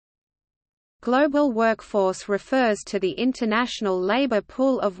Global workforce refers to the international labor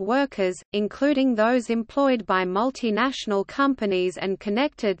pool of workers, including those employed by multinational companies and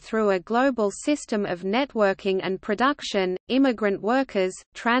connected through a global system of networking and production, immigrant workers,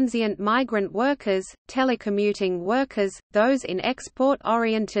 transient migrant workers, telecommuting workers, those in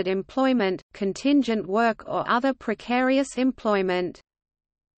export-oriented employment, contingent work or other precarious employment.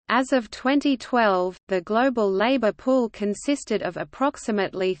 As of 2012, the global labor pool consisted of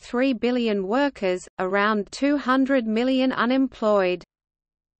approximately 3 billion workers, around 200 million unemployed.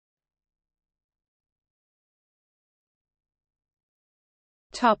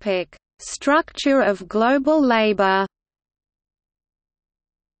 Topic: Structure of global labor.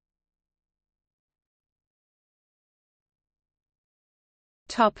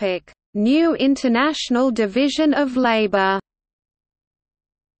 Topic: New International Division of Labor.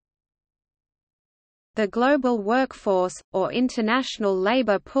 The global workforce, or international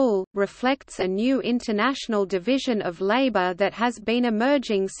labor pool, reflects a new international division of labor that has been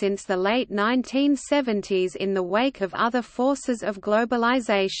emerging since the late 1970s in the wake of other forces of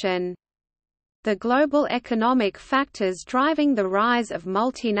globalization. The global economic factors driving the rise of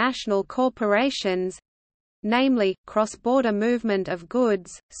multinational corporations—namely, cross-border movement of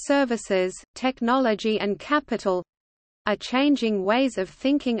goods, services, technology and capital, are changing ways of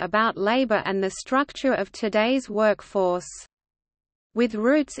thinking about labor and the structure of today's workforce. With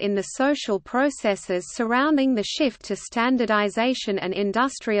roots in the social processes surrounding the shift to standardization and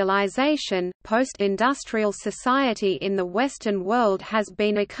industrialization, post-industrial society in the Western world has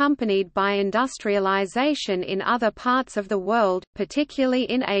been accompanied by industrialization in other parts of the world, particularly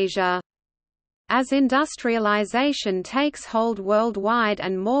in Asia. As industrialization takes hold worldwide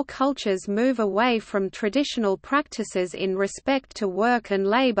and more cultures move away from traditional practices in respect to work and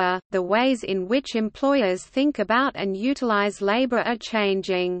labor, the ways in which employers think about and utilize labor are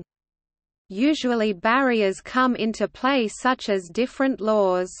changing. Usually barriers come into play such as different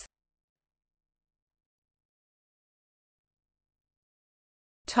laws.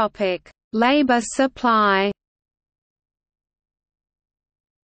 Labor supply.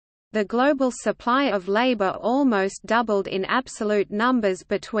 The global supply of labor almost doubled in absolute numbers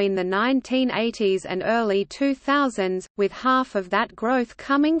between the 1980s and early 2000s, with half of that growth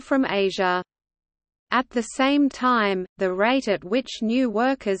coming from Asia. At the same time, the rate at which new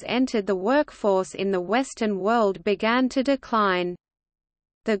workers entered the workforce in the Western world began to decline.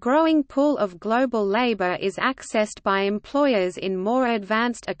 The growing pool of global labor is accessed by employers in more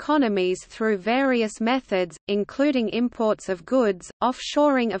advanced economies through various methods, including imports of goods,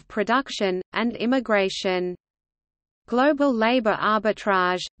 offshoring of production, and immigration. Global labor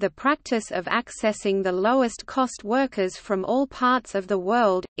arbitrage, the practice of accessing the lowest-cost workers from all parts of the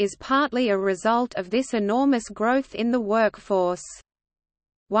world, is partly a result of this enormous growth in the workforce.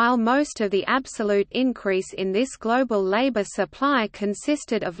 While most of the absolute increase in this global labor supply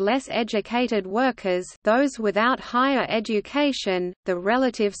consisted of less educated workers, those without higher education, the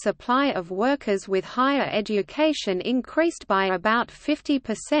relative supply of workers with higher education increased by about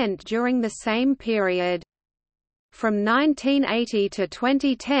 50% during the same period. From 1980 to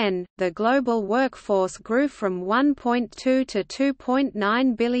 2010, the global workforce grew from 1.2 to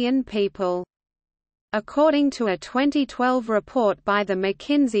 2.9 billion people. According to a 2012 report by the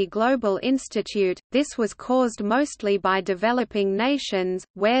McKinsey Global Institute, this was caused mostly by developing nations,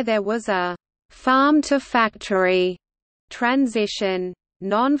 where there was a farm-to-factory transition.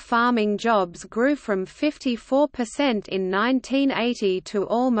 Non-farming jobs grew from 54% in 1980 to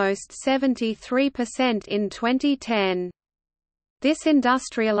almost 73% in 2010. This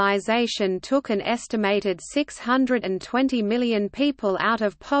industrialization took an estimated 620 million people out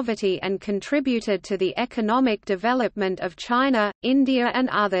of poverty and contributed to the economic development of China, India and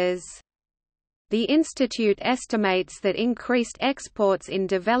others. The institute estimates that increased exports in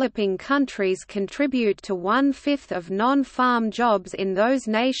developing countries contribute to 1/5 of non-farm jobs in those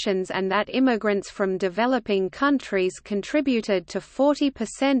nations and that immigrants from developing countries contributed to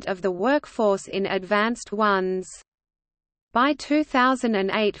 40% of the workforce in advanced ones. By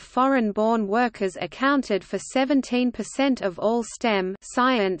 2008, foreign-born workers accounted for 17% of all STEM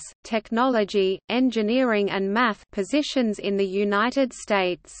science, technology, engineering and math positions in the United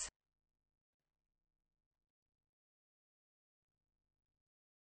States.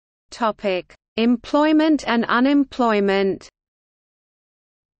 Topic: Employment and unemployment.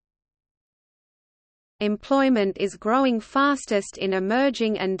 Employment is growing fastest in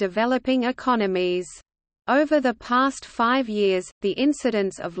emerging and developing economies. Over the past 5 years, the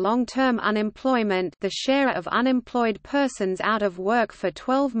incidence of long-term unemployment, the share of unemployed persons out of work for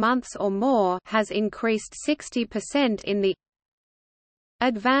 12 months or more, has increased 60% in the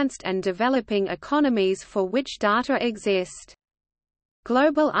advanced and developing economies for which data exist.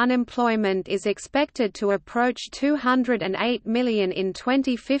 Global unemployment is expected to approach 208 million in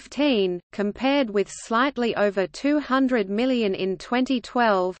 2015, compared with slightly over 200 million in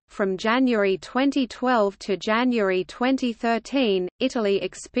 2012. From January 2012 to January 2013, Italy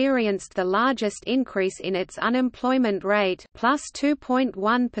experienced the largest increase in its unemployment rate, plus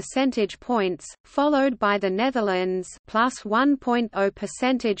 2.1 percentage points, followed by the Netherlands, plus 1.0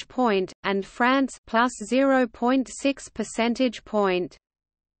 percentage point, and France, plus 0.6 percentage point.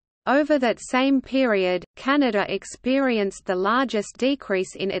 Over that same period, Canada experienced the largest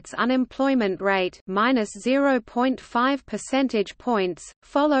decrease in its unemployment rate, minus 0.5 percentage points,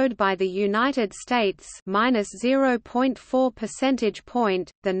 followed by the United States, minus 0.4 percentage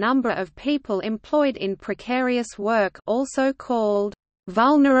point. The number of people employed in precarious work, also called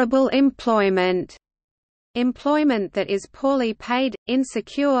vulnerable employment, employment that is poorly paid,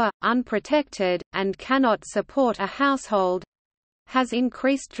 insecure, unprotected, and cannot support a household, has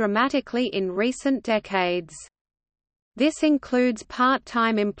increased dramatically in recent decades. This includes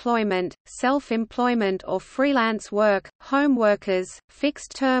part-time employment, self-employment or freelance work, home workers,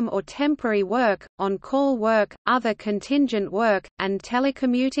 fixed-term or temporary work, on-call work, other contingent work, and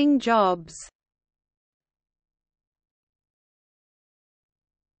telecommuting jobs.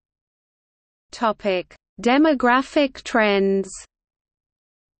 Demographic trends.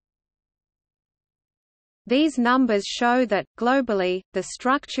 These numbers show that, globally, the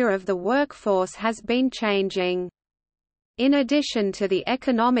structure of the workforce has been changing. In addition to the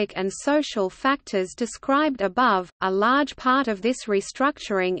economic and social factors described above, a large part of this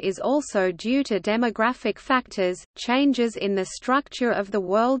restructuring is also due to demographic factors, changes in the structure of the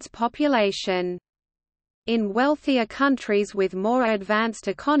world's population. In wealthier countries with more advanced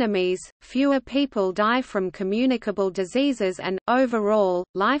economies, fewer people die from communicable diseases and, overall,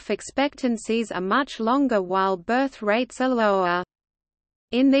 life expectancies are much longer while birth rates are lower.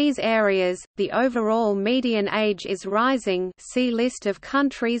 In these areas, the overall median age is rising. See List of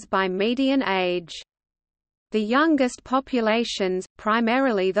countries by median age. The youngest populations,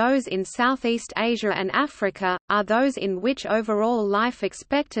 primarily those in Southeast Asia and Africa, are those in which overall life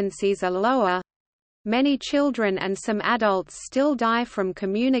expectancies are lower. Many children and some adults still die from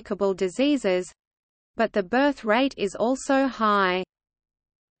communicable diseases, but the birth rate is also high.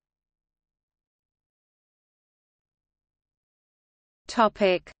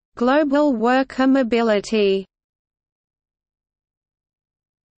 Global worker mobility.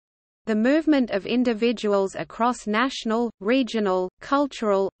 The movement of individuals across national, regional,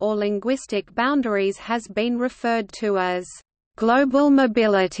 cultural, or linguistic boundaries has been referred to as global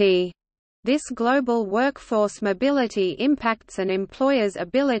mobility. This global workforce mobility impacts an employer's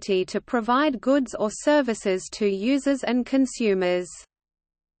ability to provide goods or services to users and consumers.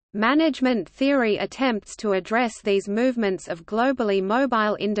 Management theory attempts to address these movements of globally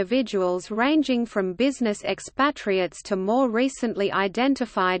mobile individuals ranging from business expatriates to more recently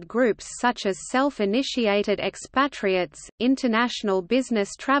identified groups such as self-initiated expatriates, international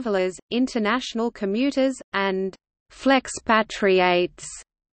business travelers, international commuters, and flexpatriates.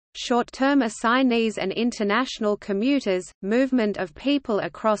 Short-term assignees and international commuters. Movement of people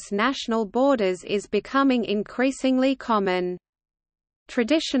across national borders is becoming increasingly common.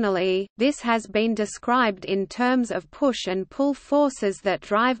 Traditionally, this has been described in terms of push and pull forces that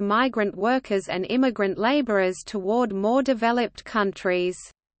drive migrant workers and immigrant laborers toward more developed countries.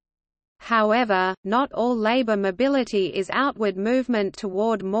 However, not all labor mobility is outward movement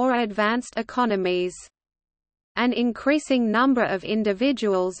toward more advanced economies. An increasing number of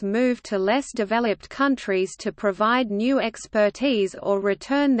individuals move to less developed countries to provide new expertise or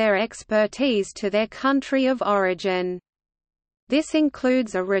return their expertise to their country of origin. This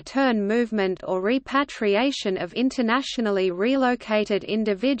includes a return movement or repatriation of internationally relocated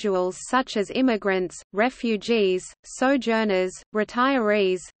individuals such as immigrants, refugees, sojourners,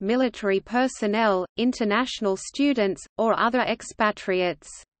 retirees, military personnel, international students, or other expatriates.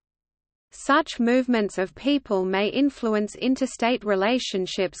 Such movements of people may influence interstate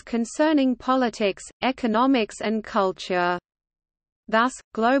relationships concerning politics, economics and culture. Thus,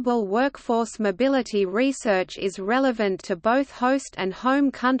 global workforce mobility research is relevant to both host and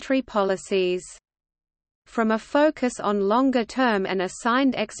home country policies. From a focus on longer-term and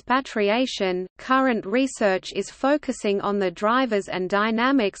assigned expatriation, current research is focusing on the drivers and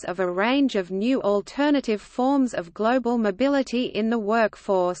dynamics of a range of new alternative forms of global mobility in the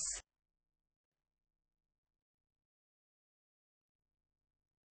workforce.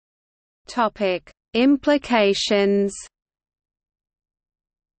 Implications.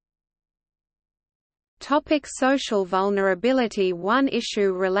 Social vulnerability. One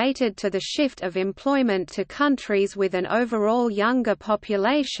issue related to the shift of employment to countries with an overall younger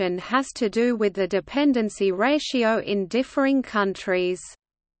population has to do with the dependency ratio in differing countries.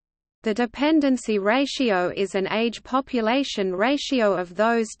 The dependency ratio is an age-population ratio of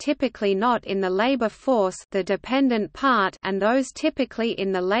those typically not in the labor force, the dependent part, and those typically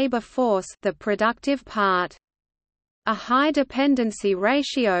in the labor force, the productive part. A high dependency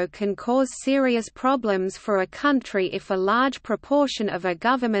ratio can cause serious problems for a country if a large proportion of a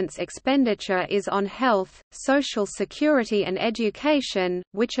government's expenditure is on health, social security and education,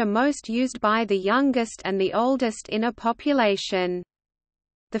 which are most used by the youngest and the oldest in a population.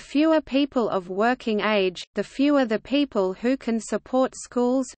 The fewer people of working age, the fewer the people who can support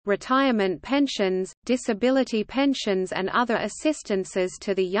schools, retirement pensions, disability pensions and other assistances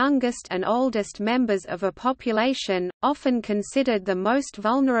to the youngest and oldest members of a population, often considered the most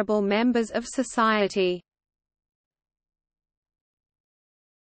vulnerable members of society.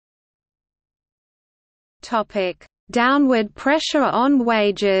 Downward pressure on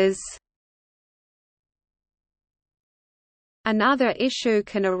wages. Another issue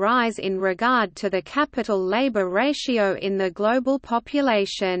can arise in regard to the capital-labor ratio in the global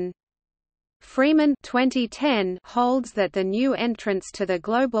population. Freeman 2010 holds that the new entrants to the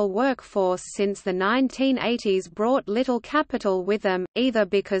global workforce since the 1980s brought little capital with them, either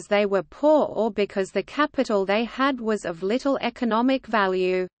because they were poor or because the capital they had was of little economic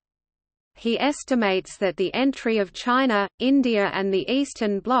value. He estimates that the entry of China, India and the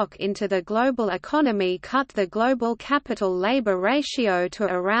Eastern Bloc into the global economy cut the global capital-labor ratio to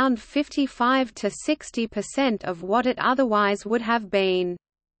around 55 to 60% of what it otherwise would have been.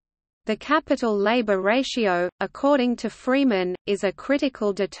 The capital-labor ratio, according to Freeman, is a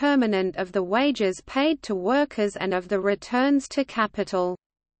critical determinant of the wages paid to workers and of the returns to capital.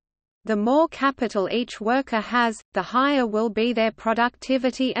 The more capital each worker has, the higher will be their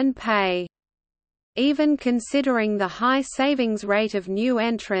productivity and pay. Even considering the high savings rate of new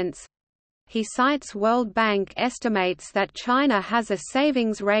entrants, he cites World Bank estimates that China has a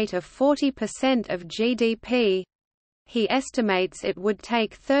savings rate of 40% of GDP. He estimates it would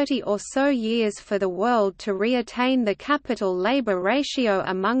take 30 or so years for the world to reattain the capital-labor ratio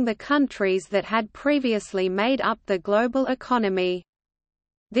among the countries that had previously made up the global economy.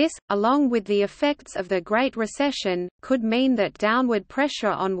 This, along with the effects of the Great Recession, could mean that downward pressure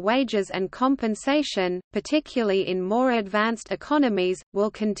on wages and compensation, particularly in more advanced economies, will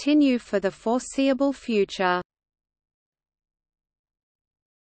continue for the foreseeable future.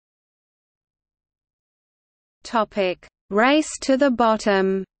 Race to the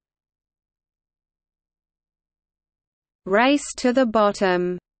bottom. Race to the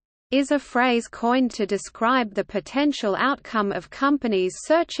bottom is a phrase coined to describe the potential outcome of companies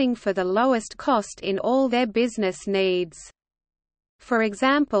searching for the lowest cost in all their business needs. For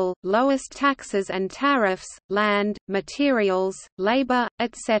example, lowest taxes and tariffs, land, materials, labor,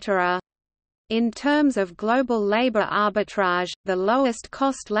 etc. In terms of global labor arbitrage, the lowest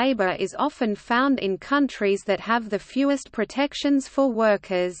cost labor is often found in countries that have the fewest protections for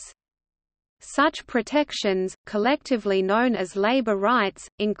workers. Such protections, collectively known as labor rights,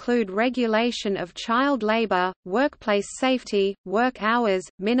 include regulation of child labor, workplace safety, work hours,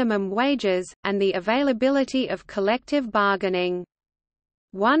 minimum wages, and the availability of collective bargaining.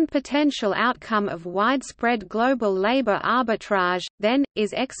 One potential outcome of widespread global labor arbitrage, then,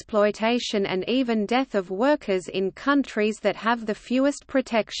 is exploitation and even death of workers in countries that have the fewest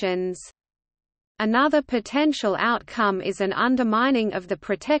protections. Another potential outcome is an undermining of the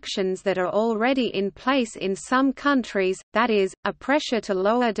protections that are already in place in some countries, that is, a pressure to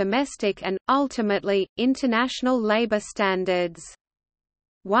lower domestic and, ultimately, international labor standards.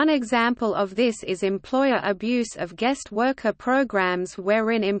 One example of this is employer abuse of guest worker programs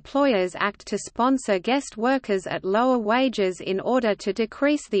wherein employers act to sponsor guest workers at lower wages in order to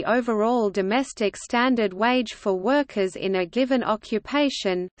decrease the overall domestic standard wage for workers in a given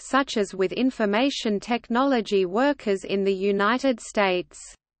occupation, such as with information technology workers in the United States.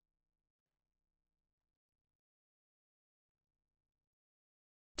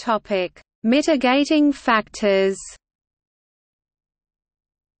 Mitigating factors.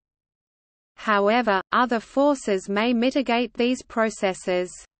 However, other forces may mitigate these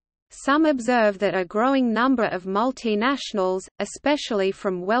processes. Some observe that a growing number of multinationals, especially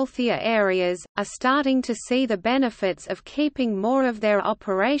from wealthier areas, are starting to see the benefits of keeping more of their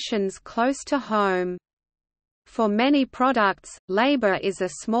operations close to home. For many products, labor is a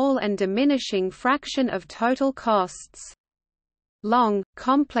small and diminishing fraction of total costs. Long,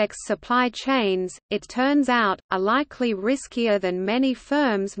 complex supply chains, it turns out, are likely riskier than many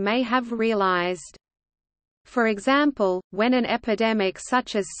firms may have realized. For example, when an epidemic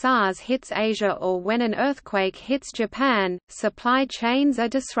such as SARS hits Asia or when an earthquake hits Japan, supply chains are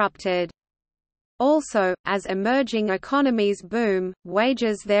disrupted. Also, as emerging economies boom,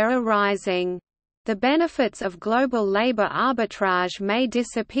 wages there are rising. The benefits of global labor arbitrage may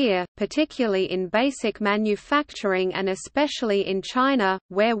disappear, particularly in basic manufacturing and especially in China,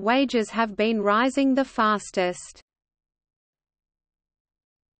 where wages have been rising the fastest.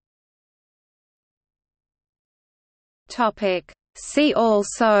 See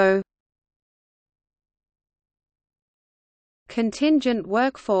also: contingent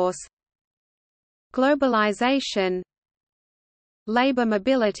workforce, globalization, labor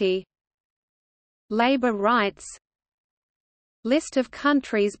mobility, labor rights, list of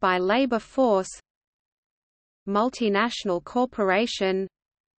countries by labor force, multinational corporation,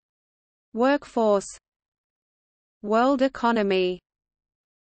 workforce, world economy.